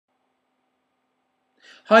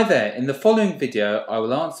Hi there, in the following video I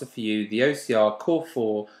will answer for you the OCR Core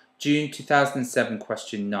 4 June 2007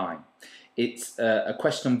 question 9. It's a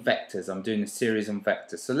question on vectors. I'm doing a series on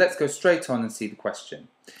vectors. So let's go straight on and see the question.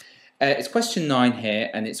 It's question 9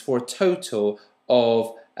 here and it's for a total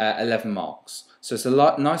of 11 marks. So it's a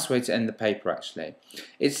nice way to end the paper actually.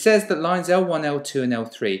 It says that lines L1, L2 and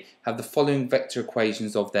L3 have the following vector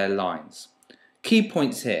equations of their lines. Key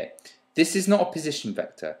points here. This is not a position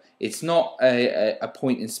vector. It's not a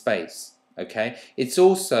point in space. Okay. It's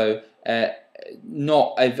also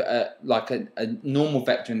not like a normal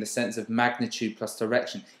vector in the sense of magnitude plus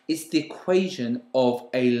direction. It's the equation of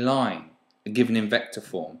a line given in vector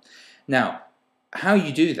form. Now, how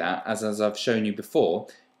you do that, as I've shown you before,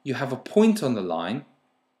 you have a point on the line,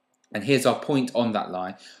 and here's our point on that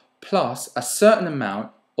line, plus a certain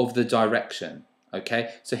amount of the direction.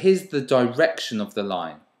 Okay, so here's the direction of the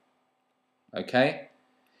line. Okay,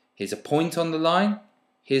 here's a point on the line,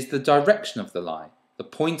 here's the direction of the line, the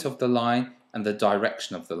point of the line and the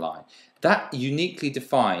direction of the line. That uniquely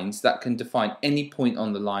defines, that can define any point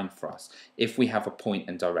on the line for us if we have a point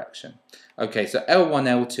and direction. Okay, so L1,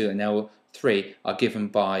 L2 and L3 are given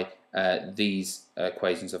by these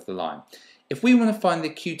equations of the line. If we want to find the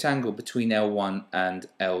acute angle between L1 and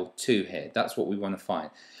L2 here, that's what we want to find.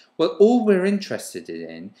 Well, all we're interested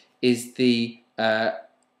in is the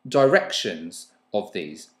directions of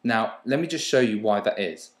these. Now, let me just show you why that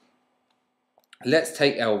is. Let's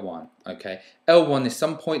take L1, okay? L1 is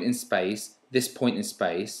some point in space, this point in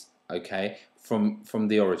space, okay, from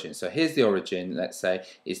the origin. So here's the origin, let's say,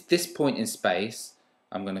 is this point in space.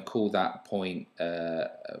 I'm going to call that point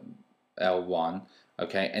L1,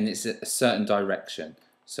 okay, and it's a certain direction.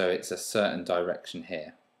 So it's a certain direction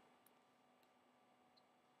here.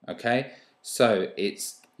 Okay, so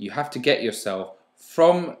you have to get yourself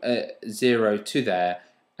from 0 to there,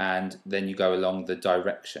 and then you go along the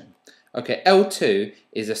direction. Okay, L2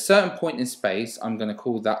 is a certain point in space. I'm going to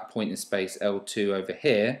call that point in space L2 over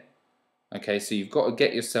here. Okay, so you've got to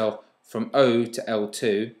get yourself from O to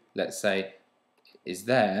L2, let's say, is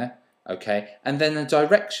there. Okay, and then a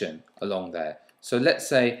direction along there. So let's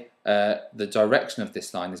say the direction of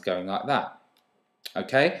this line is going like that.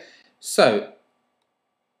 Okay, so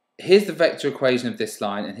here's the vector equation of this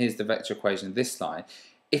line and here's the vector equation of this line.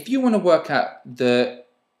 If you want to work out the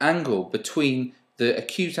angle between the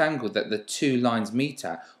acute angle that the two lines meet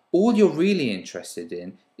at, all you're really interested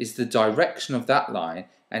in is the direction of that line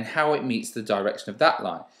and how it meets the direction of that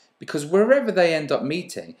line. Because wherever they end up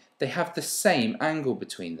meeting, they have the same angle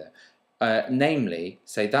between them. Namely,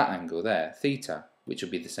 say that angle there, theta, which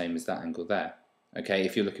will be the same as that angle there. Okay,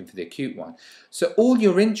 if you're looking for the acute one. So all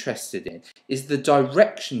you're interested in is the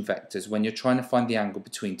direction vectors when you're trying to find the angle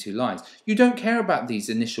between two lines. You don't care about these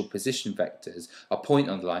initial position vectors, a point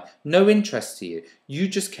on the line, no interest to you. You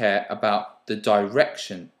just care about the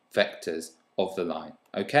direction vectors of the line.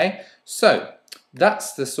 Okay, so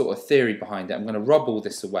that's the sort of theory behind it. I'm going to rub all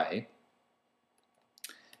this away.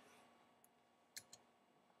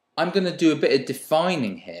 I'm going to do a bit of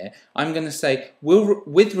defining here. I'm going to say,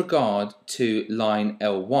 with regard to line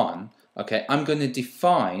L1, okay, I'm going to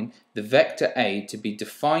define the vector A to be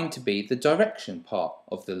defined to be the direction part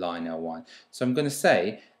of the line L1. So I'm going to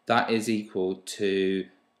say that is equal to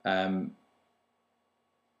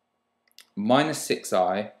minus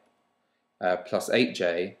 6i plus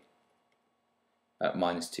 8j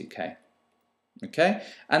minus 2k. Okay,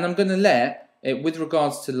 and I'm going to let, with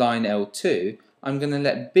regards to line L2, I'm going to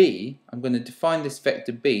let B, I'm going to define this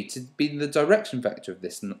vector B to be the direction vector of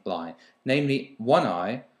this line, namely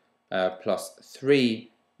 1i plus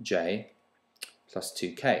 3j plus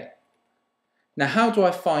 2k. Now, how do I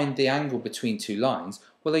find the angle between two lines?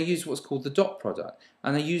 Well, I use what's called the dot product,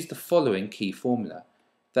 and I use the following key formula.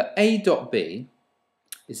 That A dot B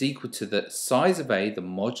is equal to the size of A, the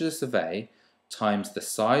modulus of A, times the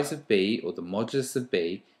size of B, or the modulus of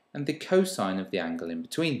B, and the cosine of the angle in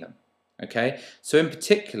between them. Okay, so in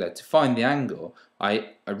particular, to find the angle, I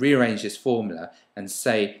rearrange this formula and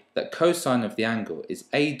say that cosine of the angle is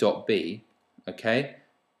A dot B, okay,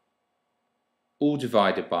 all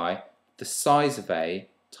divided by the size of A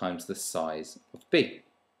times the size of B.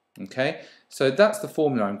 Okay, so that's the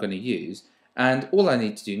formula I'm going to use, and all I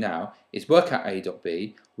need to do now is work out A dot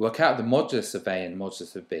B, work out the modulus of A and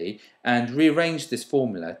modulus of B, and rearrange this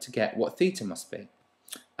formula to get what theta must be.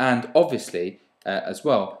 And obviously, as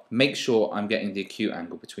well, make sure I'm getting the acute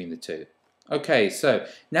angle between the two. Okay, so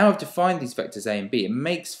now I've defined these vectors A and B. It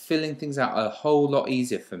makes filling things out a whole lot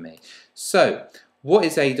easier for me. So, what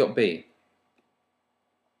is A dot B?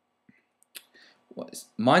 What is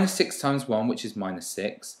minus 6 times 1, which is minus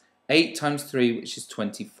 6, 8 times 3, which is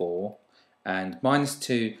 24, and minus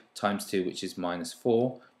 2 times 2, which is minus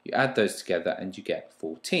 4. You add those together and you get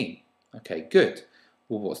 14. Okay, good.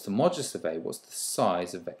 Well, what's the modulus of A? What's the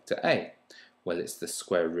size of vector A? Well, it's the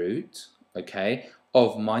square root, okay,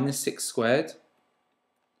 of minus 6 squared,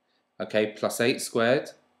 okay, plus 8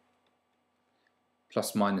 squared,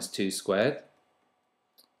 plus minus 2 squared,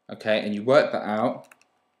 okay, and you work that out,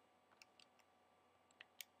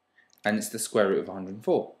 and it's the square root of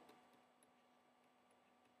 104.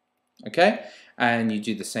 Okay, and you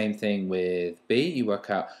do the same thing with B. You work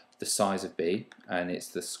out the size of B, and it's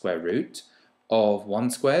the square root of 1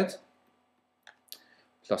 squared,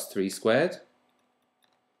 plus 3 squared,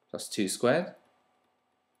 plus 2 squared.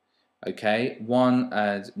 Okay, 1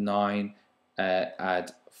 add 9,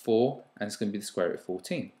 add 4, and it's going to be the square root of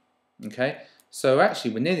 14. Okay, so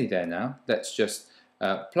actually we're nearly there now. Let's just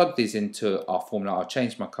plug these into our formula. I'll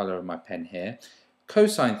change my colour of my pen here.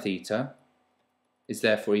 Cosine theta is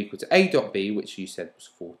therefore equal to A dot B, which you said was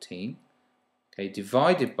 14, okay,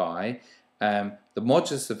 divided by the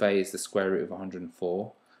modulus of A is the square root of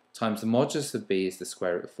 104, times the modulus of B is the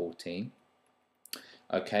square root of 14.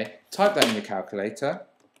 Okay, type that in your calculator.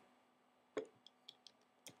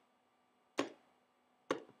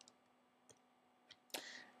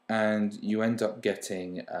 And you end up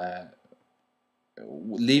getting,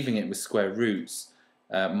 leaving it with square roots,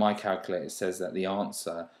 my calculator says that the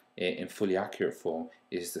answer in fully accurate form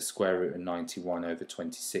is the square root of 91 over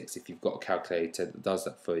 26. If you've got a calculator that does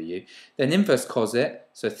that for you, then inverse cos it,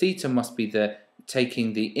 so theta must be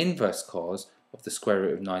taking the inverse cos of the square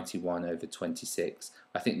root of 91 over 26.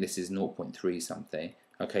 I think this is 0.3 something.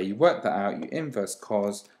 Okay, you work that out, you inverse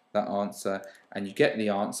cos that answer, and you get the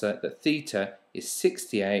answer that theta is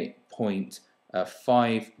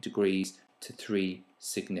 68.5 degrees to 3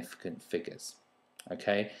 significant figures.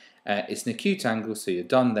 Okay, it's an acute angle, so you're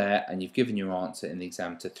done there, and you've given your answer in the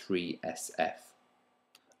exam to 3SF.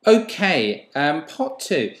 Okay, part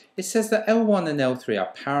 2. It says that L1 and L3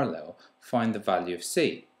 are parallel. Find the value of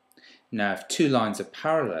C. Now, if two lines are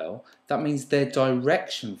parallel, that means their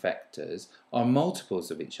direction vectors are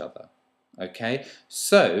multiples of each other. Okay,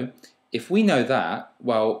 so if we know that,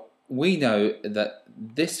 well, we know that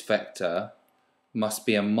this vector must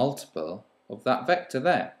be a multiple of that vector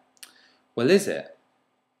there. Well, is it?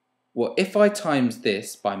 Well, if I times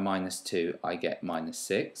this by minus 2, I get minus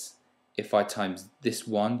 6. If I times this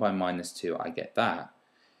one by minus 2, I get that.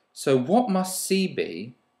 So what must C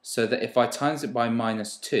be so that if I times it by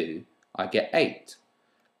minus 2, I get 8?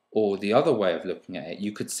 Or the other way of looking at it,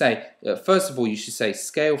 you could say, first of all, you should say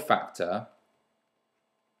scale factor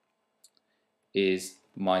is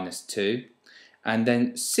minus 2. And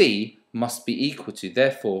then C must be equal to,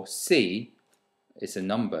 therefore C is a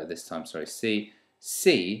number this time, sorry, C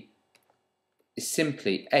is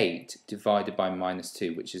simply 8 divided by minus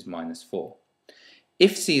 2, which is minus 4.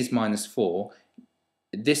 If C is minus 4,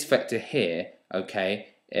 this vector here, okay,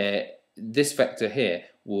 this vector here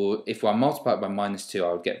will, if I multiply it by minus 2,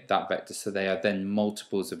 I would get that vector, so they are then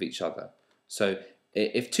multiples of each other. So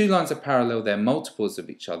if two lines are parallel, they're multiples of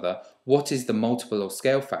each other. What is the multiple or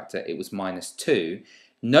scale factor? It was minus 2.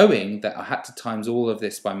 Knowing that I had to times all of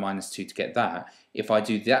this by minus 2 to get that, if I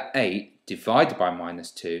do that 8 divided by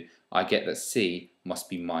minus 2, I get that C must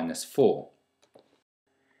be minus 4.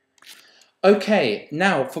 Okay,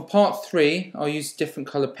 now for part 3, I'll use a different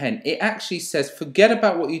colour pen. It actually says, forget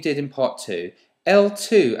about what you did in part 2.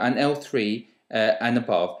 L2 and L3 and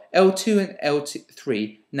above, L2 and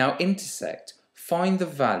L3 now intersect. Find the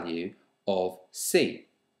value of C.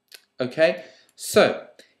 Okay, so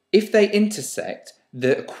if they intersect,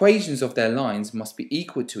 the equations of their lines must be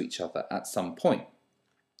equal to each other at some point.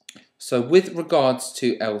 So with regards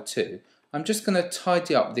to L2, I'm just going to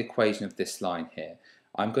tidy up the equation of this line here.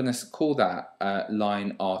 I'm going to call that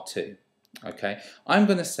line R2. Okay, I'm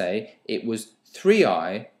going to say it was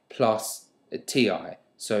 3i plus ti.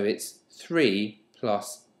 So it's 3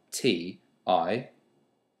 plus ti. How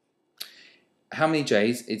many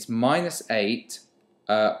j's? It's minus 8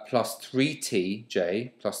 plus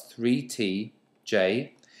 3tj plus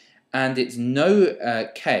 3tj, and it's no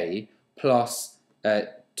k plus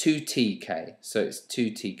 2tk, so it's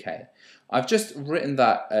 2tk. I've just written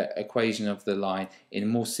that equation of the line in a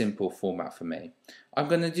more simple format for me. I'm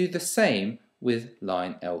going to do the same with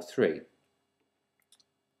line L3.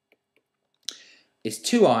 It's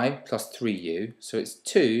 2i plus 3u, so it's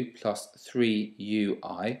 2 plus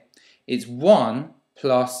 3ui. It's 1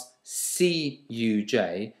 plus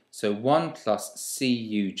cuj, so 1 plus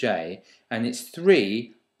cuj, and it's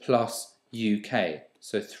 3 plus uk,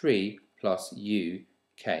 so 3 plus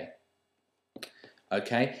uk.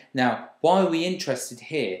 Okay, now why are we interested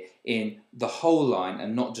here in the whole line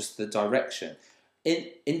and not just the direction?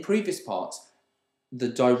 In previous parts, the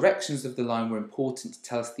directions of the line were important to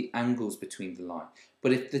tell us the angles between the line.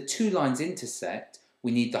 But if the two lines intersect,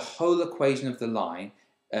 we need the whole equation of the line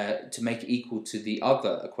to make it equal to the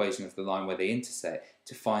other equation of the line where they intersect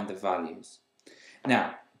to find the values.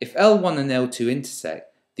 Now, if L1 and L2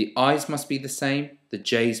 intersect, the i's must be the same, the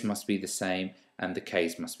j's must be the same, and the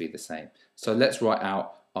k's must be the same. So let's write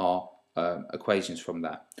out our equations from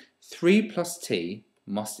that. 3 plus t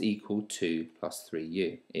must equal 2 plus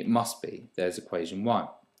 3u. It must be. There's equation 1.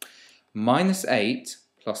 Minus 8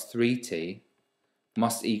 plus 3t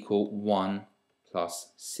must equal 1 plus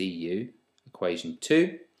cu, equation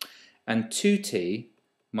 2. And 2t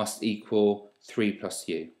must equal 3 plus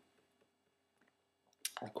u,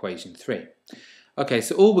 equation 3. Okay,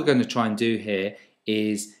 so all we're going to try and do here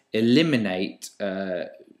is eliminate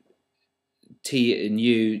t and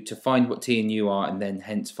u to find what t and u are, and then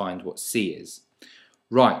hence find what c is.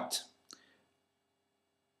 Right.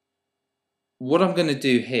 What I'm going to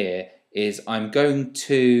do here is I'm going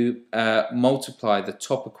to multiply the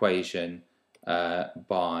top equation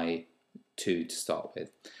by 2 to start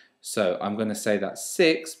with. So I'm going to say that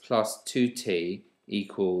 6 plus 2t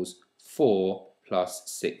equals 4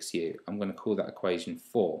 plus 6u. I'm going to call that equation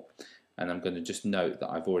 4. And I'm going to just note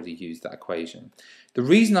that I've already used that equation. The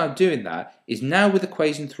reason I'm doing that is now with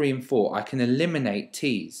equation 3 and 4, I can eliminate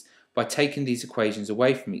t's by taking these equations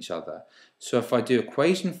away from each other. So if I do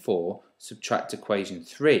equation 4, subtract equation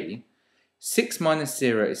 3, 6 minus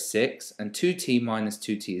 0 is 6, and 2t minus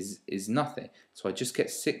 2t is nothing. So I just get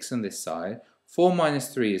 6 on this side, 4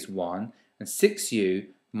 minus 3 is 1, and 6u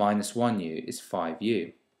minus 1u is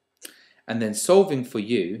 5u. And then solving for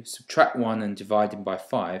u, subtract 1 and dividing by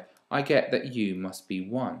 5, I get that u must be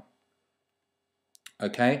 1.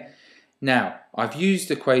 Okay? Now, I've used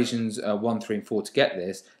equations 1, 3 and 4 to get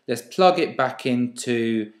this. Let's plug it back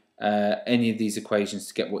into any of these equations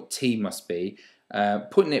to get what t must be.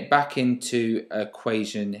 Putting it back into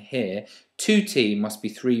equation here, 2t must be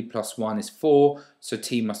 3 plus 1 is 4, so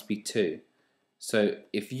t must be 2. So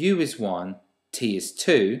if u is 1, t is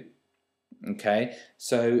 2. Okay,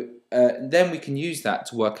 so then we can use that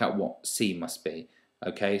to work out what c must be.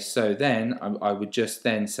 Okay, so then I would just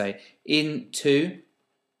then say in 2,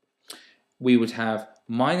 we would have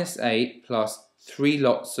minus 8 plus 3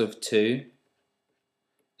 lots of 2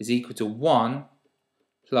 is equal to 1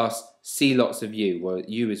 plus c lots of u, well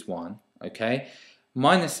u is 1, okay?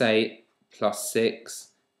 Minus 8 plus 6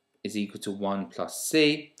 is equal to 1 plus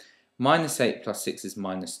c. Minus 8 plus 6 is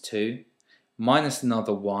minus 2. Minus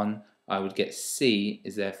another 1, I would get c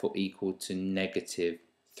is therefore equal to negative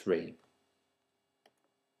 3.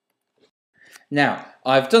 Now,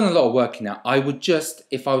 I've done a lot of working now. I would just,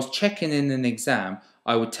 if I was checking in an exam,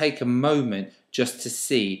 I would take a moment just to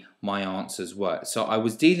see my answers work. So I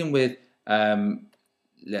was dealing with,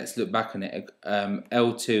 let's look back on it,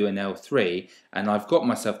 L2 and L3, and I've got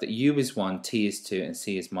myself that u is 1, t is 2, and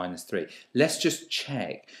c is minus 3. Let's just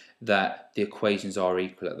check that the equations are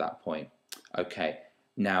equal at that point. Okay,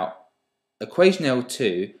 now, equation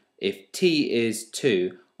L2, if t is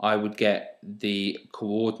 2, I would get the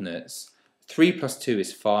coordinates. 3 plus 2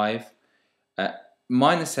 is 5,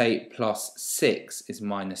 minus 8 plus 6 is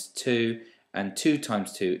minus 2, and 2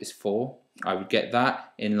 times 2 is 4. I would get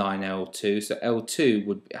that in line L2, so L2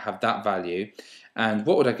 would have that value. And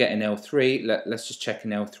what would I get in L3? Let's just check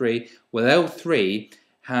in L3. Well, L3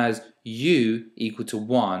 has u equal to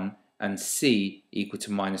 1 and c equal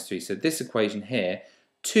to minus 3. So this equation here,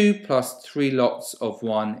 2 plus 3 lots of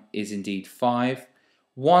 1 is indeed 5.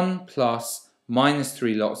 1 plus minus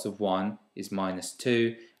 3 lots of 1 is minus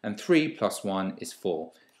 2, and 3 plus 1 is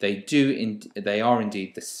 4. They are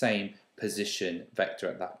indeed the same position vector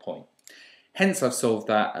at that point. Hence I've solved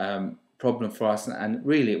that problem for us, and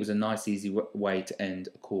really it was a nice easy way to end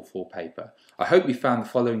a Core 4 paper. I hope you found the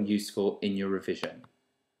following useful in your revision.